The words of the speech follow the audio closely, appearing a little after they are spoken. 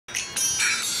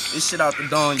This shit out the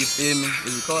dawn, you feel me?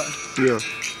 Is it recording? Yeah.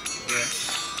 Yeah.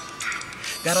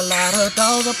 Got a lot of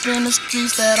dogs up in the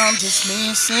streets that I'm just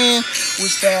missing.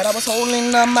 Wish that I was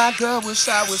holding up my girl, wish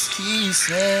I was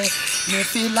kissing. Me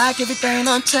feel like everything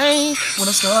unchanged when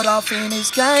I start off in this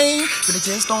game. But I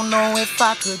just don't know if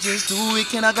I could just do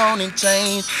it, can I go on and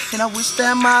change? And I wish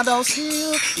that my dog's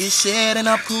here, it's shedding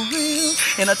up career.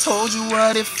 And I told you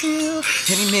what it feel.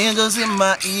 Any niggas in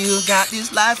my ear, got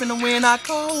this life in the wind I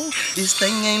cold. This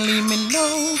thing ain't leave me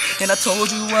know. And I told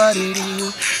you what it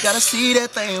is, gotta see that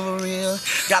thing for real.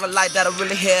 Got a light that I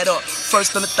really had up.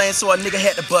 First on the thing, so a nigga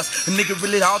had to bust. A nigga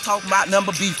really all talk about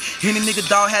number beef. Any nigga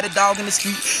dog had a dog in the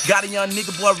street. Got a young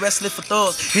nigga boy wrestling for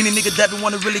thugs. Any nigga that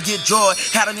wanna really get joy.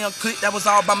 Had a young clique that was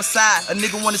all by my side. A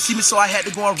nigga wanna see me, so I had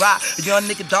to go and ride. A young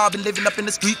nigga dog been living up in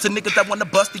the streets. A nigga that wanna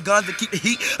bust the guns and keep the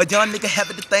heat. A young nigga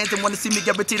having the things that wanna see me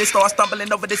guarantee they start stumbling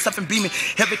over this stuff and beaming.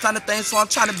 Every kind of thing, so I'm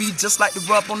trying to be just like the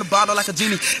rub on the bottle like a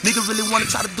genie. Nigga really wanna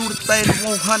try to do the thing that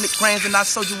want 100 cranes, and I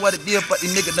showed you what it did, but the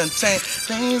nigga done changed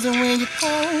things. And when you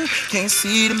go, can't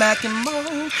see the back and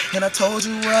more. And I told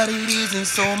you what it is, and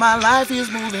so my life is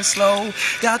moving slow.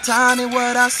 Got time in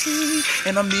what I see,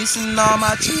 and I'm missing all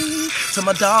my G's. To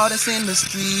my dog that's in the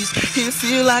streets, it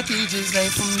feel like it just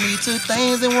ain't for me. To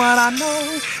things and what I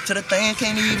know, to the thing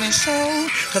can't even show.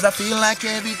 Cause I feel like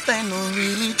everything don't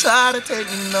really try to take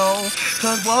me no.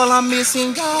 Cause while I'm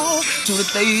missing y'all, to the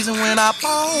days and when I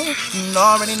fall, you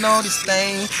already know this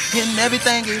thing, and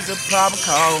everything is a problem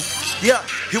call. Yeah,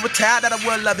 he was tired that I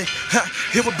was loving.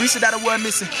 He was breachy that I was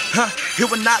missing. He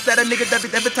was not that a nigga that be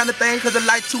every time the thing, cause the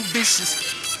life too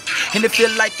vicious. And it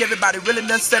feel like everybody really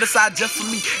done set aside just for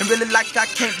me. And really like I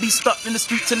can't be stuck in the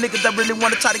streets. A nigga that really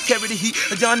wanna try to carry the heat.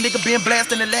 A young nigga being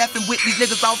blasting and laughing with these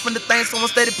niggas off from the thing, so I'm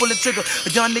steady pulling trigger. A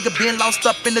young nigga being lost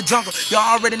up in the jungle.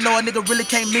 Y'all already know a nigga really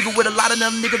can't mingle with a lot of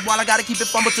them niggas, while I gotta keep it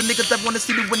fumble to niggas that wanna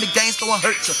see me when the game's throwing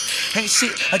hurt you. Ain't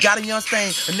shit, I got a young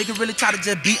stain. A nigga really try to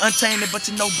just be untamed, but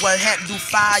you know boy had to do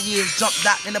 5 years. Jumped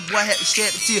out and the boy had to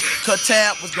shed the tear. Cause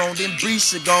Tab was gone, then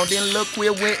Breesha gone, then Lil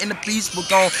Queer went and the beast was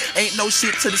gone. Ain't no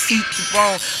shit to the seat to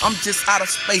wrong. I'm just out of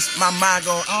space, my mind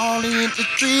gone all in the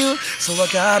thrill. So I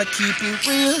gotta keep it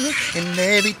real, and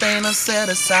everything I set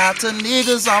aside to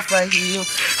niggas off right here.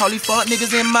 All these fuck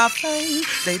niggas in my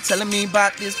face, they telling me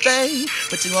about this day,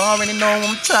 but you already know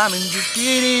I'm trying to just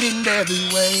get it in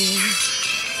every way.